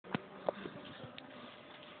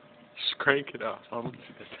Crank it up.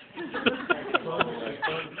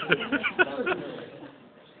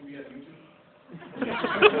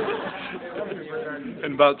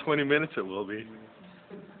 In about 20 minutes it will be.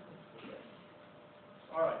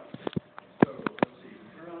 All right. So, let's see.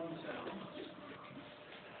 Turn on the sound.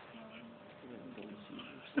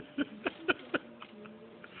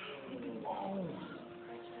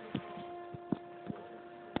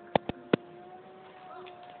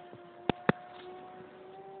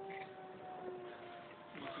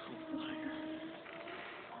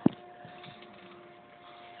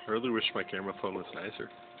 I really wish my camera phone was nicer.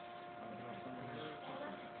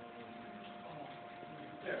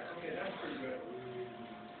 There, okay, that's pretty good.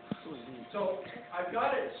 So, I've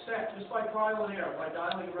got it set, just by trial and error, by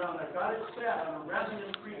dialing around, I've got it set on a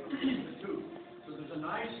resonant frequency in the tube. So there's a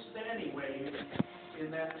nice standing wave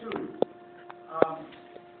in that tube.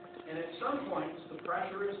 And at some points, the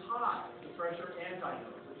pressure is high, the pressure antinode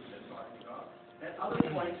that we've been talking about. At other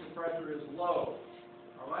points, the pressure is low.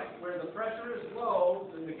 All right? Where the pressure is low,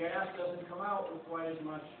 then the gas doesn't come out with quite as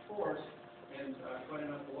much force and quite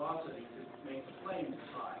enough velocity to make the flame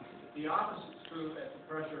high. The opposite is true at the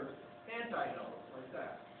pressure antinode, like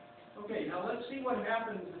that. Okay, now let's see what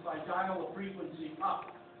happens if I dial the frequency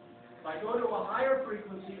up. If I go to a higher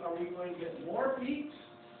frequency, are we going to get more peaks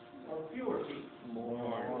or fewer peaks?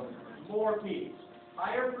 More peaks.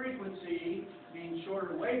 Higher frequency means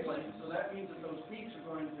shorter wavelength, so that means that those peaks are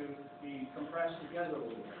going to be compressed together a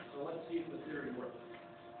little bit. So let's see if the theory works.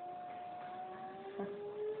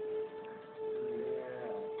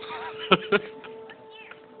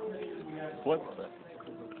 How many did we have? What the?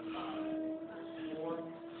 4.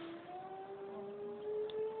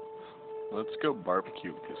 Let's go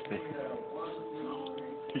barbecue because they.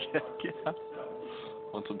 Yeah.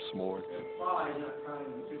 Want some s'mores? 5, not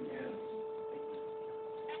counting the 2 ends.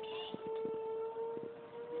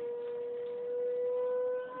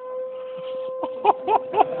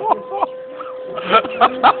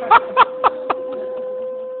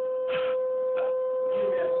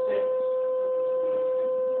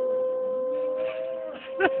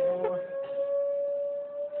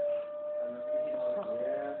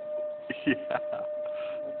 Yeah.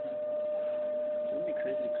 Wouldn't be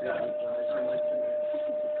crazy to create a like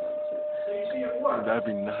So you see it works. That'd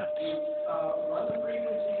be nuts. Run the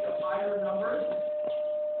frequency to higher numbers.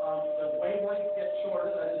 The wavelength gets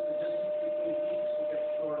shorter, that is the distance between peaks will get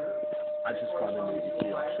shorter. I just found an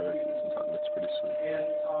EVP offshore. That's pretty sweet. And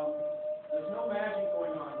there's no magic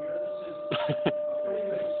going on here. This is a pretty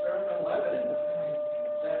good experimental evidence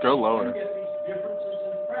that Go lower. you get these differences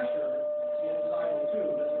in pressure inside the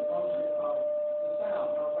tube as a function of the sound.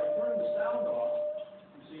 Now, if I turn the sound off,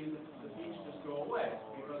 you see the peaks just go away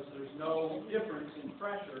because there's no difference in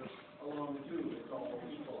pressure along the tube. It's all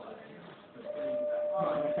equalized.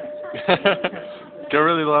 Go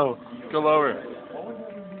really low. Go lower.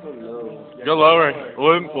 Go lower.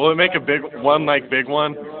 Will it make a big one like big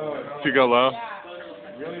one? If you go low.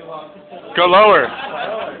 Go lower.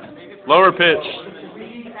 Lower pitch. Do we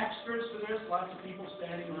need extras for this? Lots of people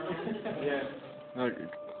standing around. Yeah. Now,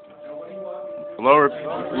 what do you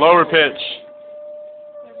want? Lower pitch.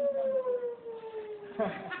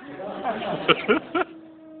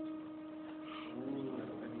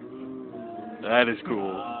 That is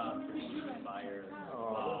cool. Fire.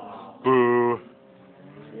 Boo.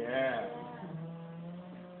 Yeah.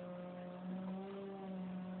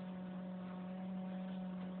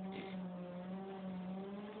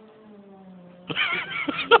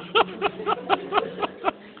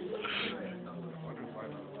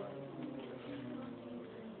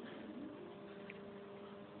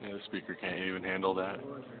 Yeah, the speaker can't even handle that.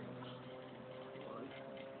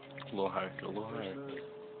 A little higher, a little higher.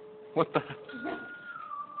 What the?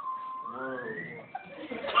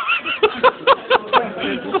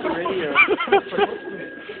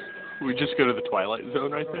 We just go to the Twilight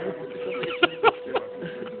Zone right there.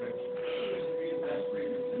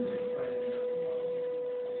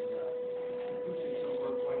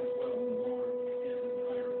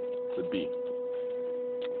 It's a B.